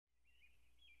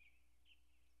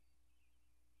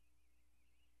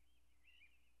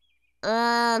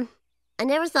I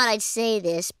never thought I'd say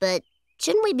this, but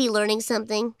shouldn't we be learning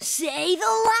something? Say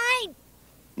the line!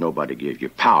 Nobody gives you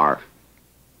power.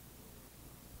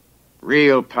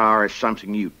 Real power is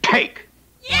something you take.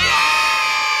 Yay!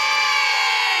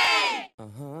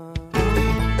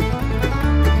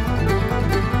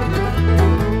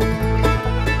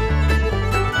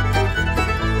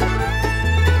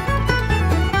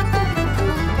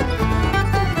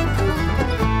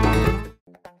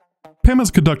 Pam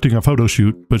is conducting a photo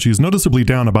shoot, but she's noticeably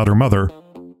down about her mother.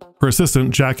 Her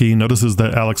assistant, Jackie, notices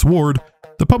that Alex Ward,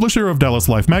 the publisher of Dallas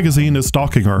Life magazine, is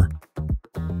stalking her.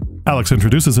 Alex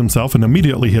introduces himself and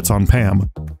immediately hits on Pam.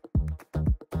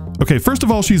 Okay, first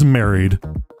of all, she's married.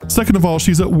 Second of all,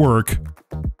 she's at work.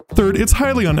 Third, it's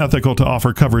highly unethical to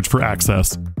offer coverage for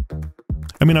Access.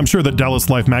 I mean, I'm sure that Dallas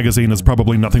Life magazine is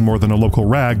probably nothing more than a local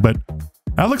rag, but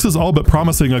Alex is all but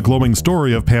promising a glowing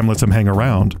story if Pam lets him hang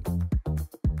around.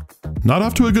 Not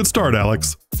off to a good start,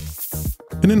 Alex.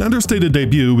 In an understated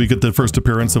debut, we get the first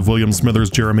appearance of William Smithers'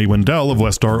 Jeremy Wendell of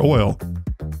Westar Oil,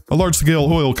 a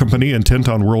large-scale oil company intent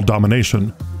on world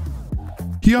domination.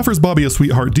 He offers Bobby a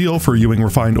sweetheart deal for Ewing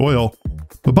refined oil,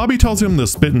 but Bobby tells him the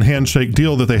spit and handshake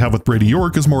deal that they have with Brady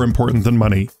York is more important than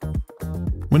money.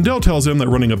 Wendell tells him that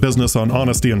running a business on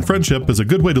honesty and friendship is a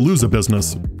good way to lose a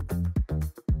business.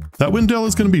 That Wendell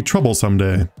is going to be trouble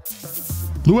someday.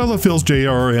 Luella fills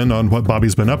JR in on what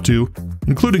Bobby's been up to,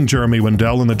 including Jeremy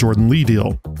Wendell and the Jordan Leigh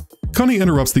deal. Connie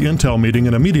interrupts the intel meeting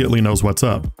and immediately knows what's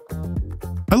up.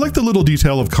 I like the little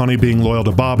detail of Connie being loyal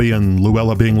to Bobby and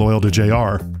Luella being loyal to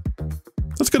JR.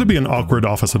 That's going to be an awkward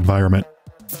office environment.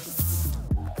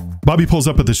 Bobby pulls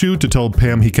up at the shoot to tell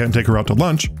Pam he can't take her out to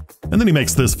lunch, and then he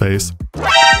makes this face.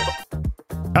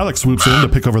 Alex swoops in to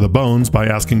pick over the bones by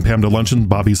asking Pam to lunch in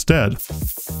Bobby's stead.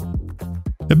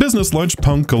 At business lunch,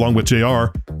 Punk, along with JR,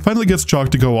 finally gets Jock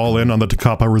to go all in on the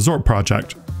Takapa Resort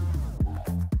project.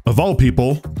 Of all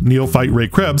people, neophyte Ray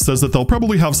Krebbs says that they'll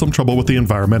probably have some trouble with the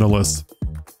environmentalists.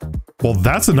 Well,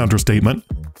 that's an understatement.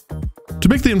 To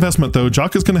make the investment, though,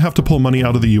 Jock is going to have to pull money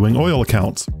out of the Ewing Oil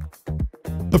accounts.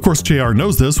 Of course, JR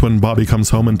knows this when Bobby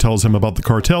comes home and tells him about the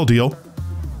cartel deal,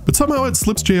 but somehow it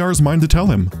slips JR's mind to tell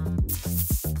him.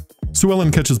 Sue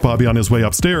Ellen catches Bobby on his way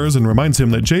upstairs and reminds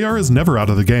him that JR is never out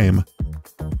of the game.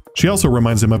 She also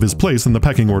reminds him of his place in the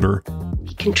pecking order.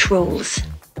 He controls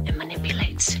and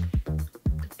manipulates.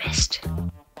 The best.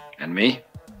 And me?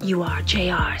 You are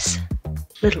JR's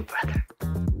little brother.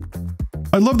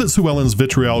 I love that Sue Ellen's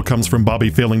vitriol comes from Bobby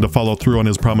failing to follow through on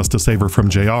his promise to save her from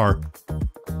JR.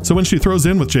 So when she throws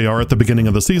in with JR at the beginning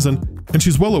of the season, and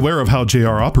she's well aware of how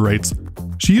JR operates,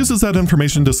 she uses that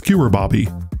information to skewer Bobby.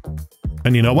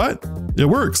 And you know what? It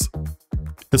works.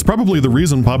 It's probably the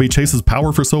reason Bobby chases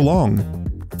power for so long.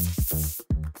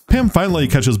 Pam finally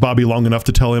catches Bobby long enough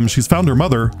to tell him she's found her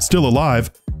mother, still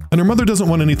alive, and her mother doesn't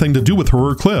want anything to do with her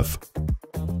or Cliff.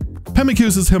 Pam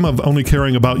accuses him of only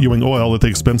caring about Ewing Oil at the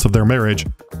expense of their marriage,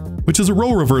 which is a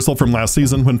role reversal from last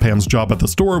season when Pam's job at the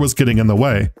store was getting in the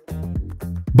way.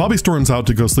 Bobby storms out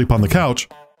to go sleep on the couch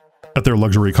at their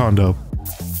luxury condo.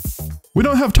 We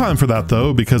don't have time for that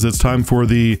though, because it's time for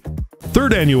the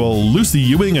 3rd annual Lucy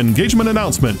Ewing engagement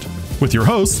announcement with your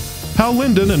hosts, Hal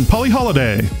Linden and Polly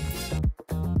Holiday.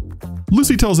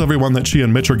 Lucy tells everyone that she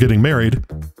and Mitch are getting married.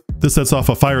 This sets off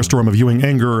a firestorm of Ewing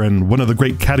anger and one of the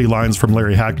great catty lines from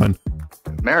Larry Hagman.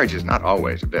 Marriage is not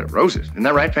always a bed of roses. Isn't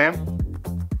that right, Pam?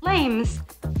 Flames,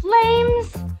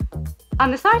 flames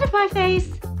on the side of my face,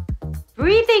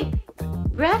 breathing,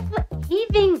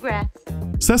 heaving breaths.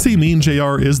 Sassy mean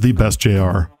JR is the best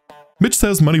JR. Mitch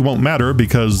says money won't matter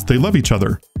because they love each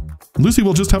other. Lucy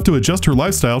will just have to adjust her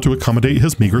lifestyle to accommodate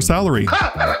his meager salary.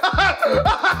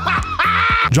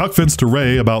 Jock vents to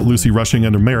Ray about Lucy rushing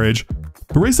into marriage,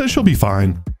 but Ray says she'll be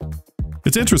fine.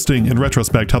 It's interesting, in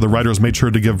retrospect, how the writers made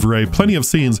sure to give Ray plenty of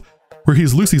scenes where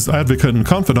he's Lucy's advocate and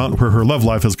confidant where her love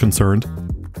life is concerned.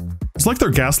 It's like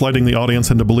they're gaslighting the audience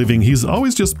into believing he's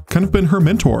always just kind of been her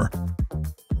mentor.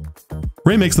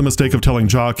 Ray makes the mistake of telling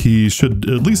Jock he should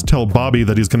at least tell Bobby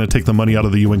that he's going to take the money out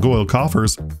of the Ewing Oil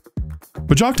coffers.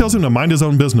 But Jock tells him to mind his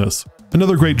own business.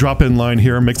 Another great drop-in line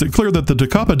here makes it clear that the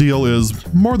Takapa deal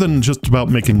is more than just about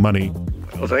making money.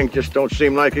 Well, things just don't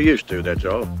seem like they used to, that's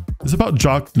all. It's about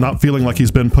Jock not feeling like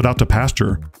he's been put out to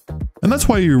pasture. And that's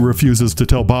why he refuses to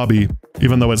tell Bobby,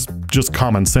 even though it's just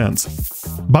common sense.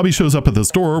 Bobby shows up at the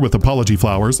store with apology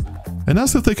flowers and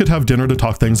asks if they could have dinner to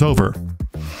talk things over.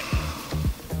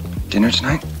 Dinner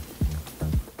tonight?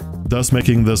 Thus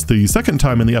making this the second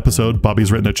time in the episode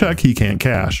Bobby's written a check he can't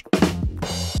cash.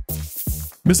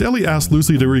 Miss Ellie asks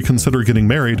Lucy to reconsider getting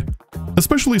married,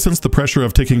 especially since the pressure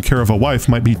of taking care of a wife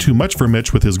might be too much for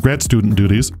Mitch with his grad student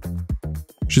duties.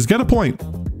 She's got a point.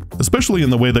 especially in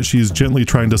the way that she's gently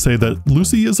trying to say that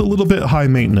Lucy is a little bit high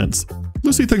maintenance.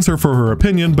 Lucy thanks her for her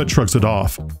opinion, but shrugs it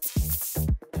off.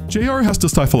 JR has to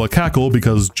stifle a cackle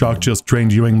because Jock just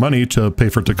drained Ewing money to pay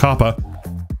for Takapa,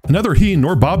 and neither he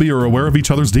nor Bobby are aware of each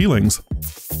other's dealings.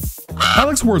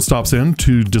 Alex Ward stops in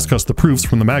to discuss the proofs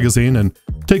from the magazine and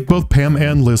take both Pam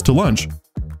and Liz to lunch.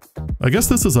 I guess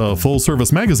this is a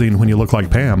full-service magazine when you look like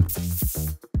Pam.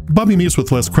 Bobby meets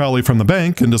with Les Crowley from the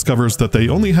bank and discovers that they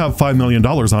only have $5 million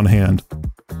on hand.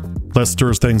 Les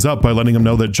stirs things up by letting him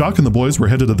know that Jock and the boys were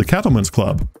headed to the Cattlemen's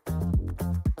Club.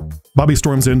 Bobby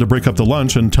storms in to break up the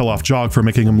lunch and tell off Jock for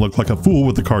making him look like a fool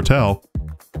with the cartel.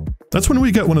 That's when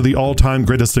we get one of the all-time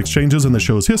greatest exchanges in the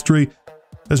show's history,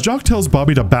 as Jock tells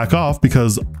Bobby to back off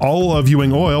because all of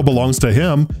Ewing Oil belongs to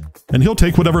him and he'll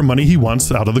take whatever money he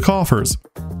wants out of the coffers.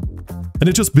 And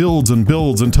it just builds and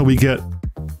builds until we get...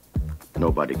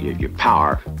 Nobody gives you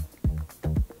power.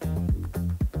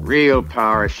 Real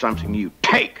power is something you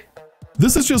take.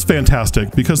 This is just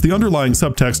fantastic because the underlying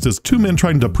subtext is two men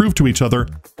trying to prove to each other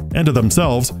and to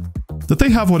themselves that they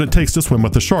have what it takes to swim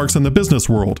with the sharks in the business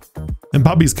world. In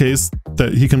Bobby's case,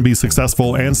 that he can be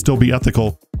successful and still be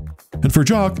ethical. And for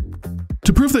Jock,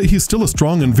 to prove that he's still a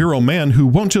strong and virile man who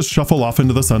won't just shuffle off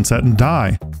into the sunset and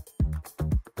die.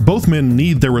 Both men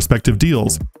need their respective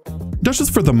deals, not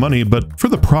just for the money, but for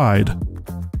the pride.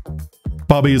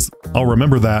 Bobby's "I'll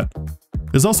remember that"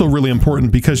 is also really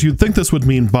important because you'd think this would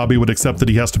mean Bobby would accept that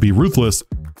he has to be ruthless,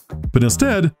 but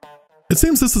instead, it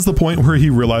seems this is the point where he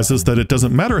realizes that it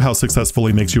doesn't matter how successful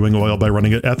he makes Ewing Oil by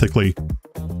running it ethically.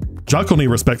 Jock only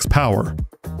respects power.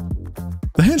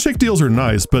 The handshake deals are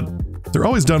nice, but they're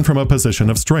always done from a position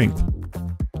of strength.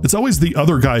 It's always the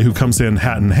other guy who comes in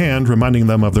hat in hand, reminding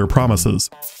them of their promises.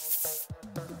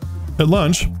 At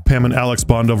lunch, Pam and Alex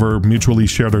bond over mutually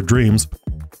shared dreams.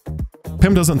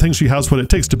 Pam doesn't think she has what it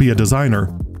takes to be a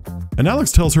designer, and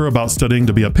Alex tells her about studying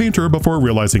to be a painter before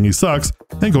realizing he sucks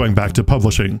and going back to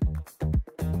publishing.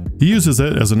 He uses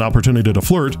it as an opportunity to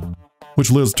flirt,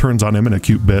 which Liz turns on him in a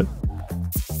cute bit.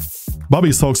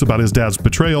 Bobby sulks about his dad's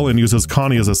betrayal and uses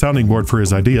Connie as a sounding board for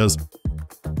his ideas.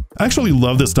 I actually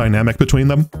love this dynamic between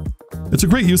them. It's a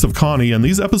great use of Connie, and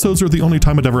these episodes are the only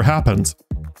time it ever happens.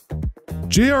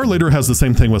 JR later has the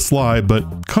same thing with Sly,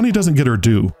 but Connie doesn't get her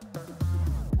due.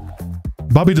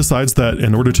 Bobby decides that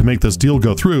in order to make this deal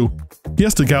go through, he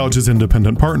has to gouge his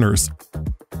independent partners.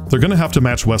 They're gonna have to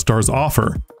match Westar's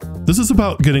offer. This is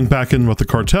about getting back in with the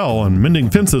cartel and mending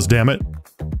fences, damn it.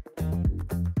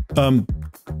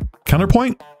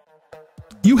 Counterpoint?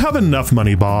 You have enough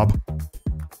money, Bob.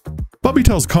 Bobby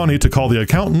tells Connie to call the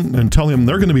accountant and tell him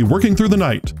they're going to be working through the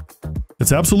night.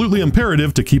 It's absolutely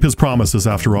imperative to keep his promises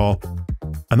after all.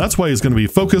 And that's why he's going to be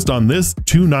focused on this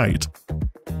tonight.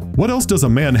 What else does a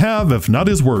man have if not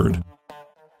his word?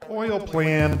 Oil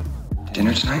plan.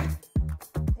 Dinner tonight?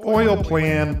 Oil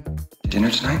plan.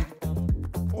 Dinner tonight?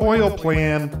 Oil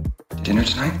plan. Dinner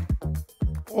tonight?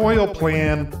 Oil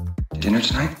plan. Dinner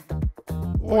tonight?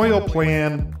 Oil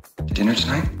plan. Dinner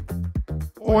tonight?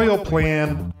 Oil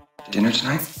plan. Dinner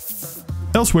tonight?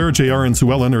 Elsewhere, JR and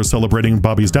Sue Ellen are celebrating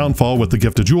Bobby's downfall with the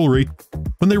gift of jewelry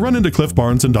when they run into Cliff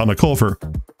Barnes and Donna Culver,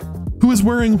 who is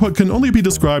wearing what can only be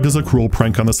described as a cruel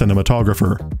prank on the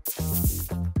cinematographer.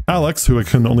 Alex, who I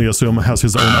can only assume has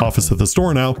his own office at the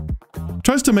store now,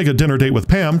 tries to make a dinner date with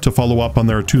Pam to follow up on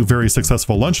their two very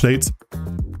successful lunch dates.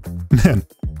 Man,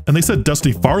 and they said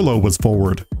Dusty Farlow was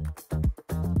forward.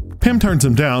 Pam turns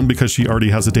him down because she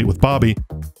already has a date with Bobby,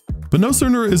 but no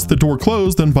sooner is the door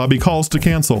closed than Bobby calls to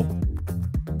cancel.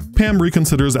 Pam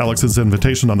reconsiders Alex's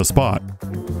invitation on the spot.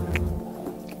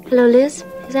 Hello, Liz.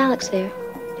 Is Alex there?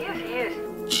 Yes, he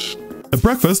is. At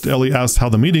breakfast, Ellie asks how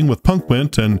the meeting with Punk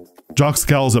went, and Jock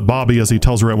scowls at Bobby as he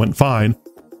tells her it went fine.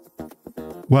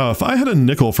 Wow, if I had a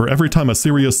nickel for every time a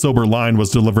serious, sober line was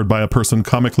delivered by a person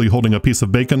comically holding a piece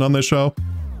of bacon on this show,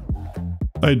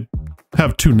 I'd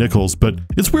have 2 nickels, but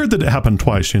it's weird that it happened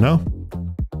twice, you know?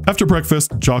 After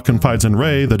breakfast, Jock confides in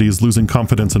Ray that he's losing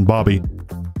confidence in Bobby.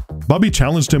 Bobby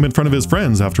challenged him in front of his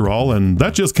friends, after all, and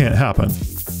that just can't happen.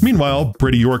 Meanwhile,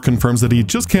 Brady York confirms that he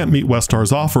just can't meet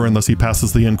Westar's offer unless he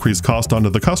passes the increased cost onto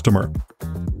the customer.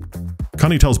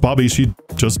 Connie tells Bobby she'd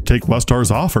just take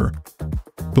Westar's offer.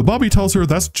 But Bobby tells her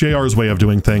that's JR's way of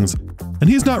doing things, and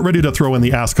he's not ready to throw in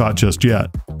the ascot just yet.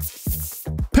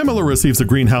 Pamela receives a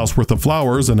greenhouse worth of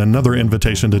flowers and another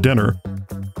invitation to dinner.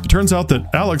 It turns out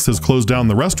that Alex has closed down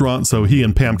the restaurant so he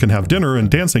and Pam can have dinner and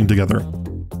dancing together.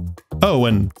 Oh,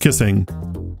 and kissing.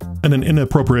 And an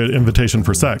inappropriate invitation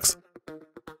for sex.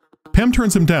 Pam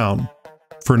turns him down.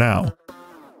 For now.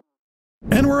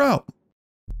 And we're out!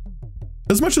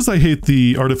 As much as I hate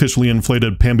the artificially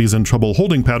inflated Pambi's in trouble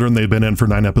holding pattern they've been in for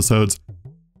 9 episodes,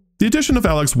 The addition of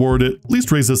Alex Ward at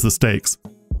least raises the stakes.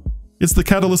 It's the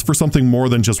catalyst for something more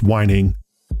than just whining.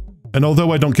 And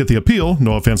although I don't get the appeal,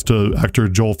 no offense to actor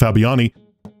Joel Fabiani,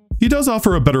 he does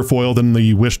offer a better foil than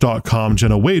the Wish.com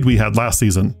Jenna Wade we had last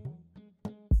season.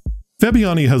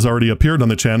 Fabiani has already appeared on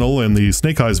the channel in the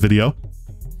Snake Eyes video,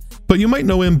 but you might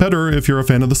know him better if you're a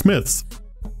fan of the Smiths.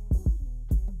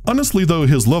 Honestly though,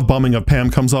 his love bombing of Pam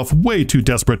comes off way too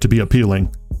desperate to be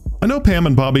appealing. I know Pam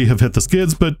and Bobby have hit the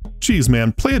skids, but geez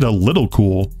man, play it a little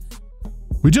cool.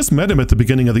 We just met him at the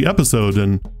beginning of the episode,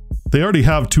 and they already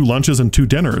have 2 lunches and 2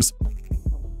 dinners.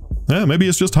 Maybe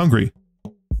it's just hungry.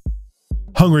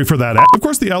 Hungry for that. Of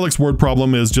course, the Alex Ward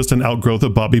problem is just an outgrowth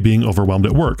of Bobby being overwhelmed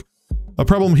at work. A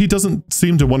problem he doesn't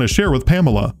seem to want to share with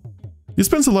Pamela. He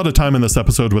spends a lot of time in this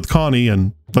episode with Connie,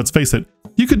 and let's face it,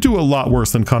 you could do a lot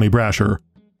worse than Connie Brasher.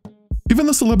 Even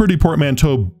the celebrity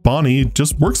portmanteau Bonnie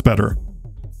just works better.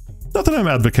 Not that I'm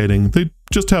advocating, they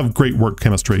just have great work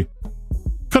chemistry.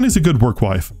 Connie's a good work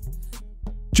wife.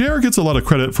 JR gets a lot of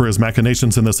credit for his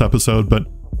machinations in this episode, but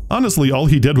honestly all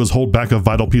he did was hold back a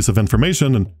vital piece of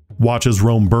information and watch as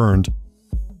Rome burned.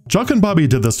 Jock and Bobby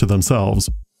did this to themselves.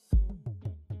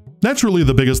 Naturally,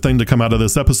 the biggest thing to come out of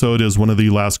this episode is one of the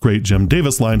last great Jim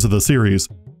Davis lines of the series.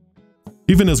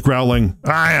 Even his growling,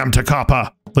 "I am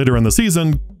Takapa," later in the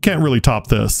season can't really top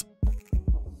this.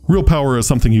 Real power is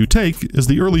something you take is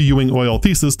the early Ewing Oil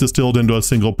thesis distilled into a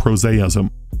single prosaism.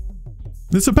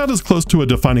 It's about as close to a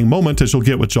defining moment as you'll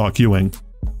get with Jock Ewing.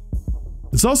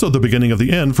 It's also the beginning of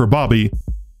the end for Bobby,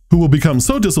 who will become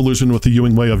so disillusioned with the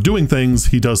Ewing way of doing things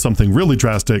he does something really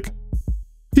drastic.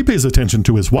 He pays attention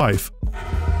to his wife.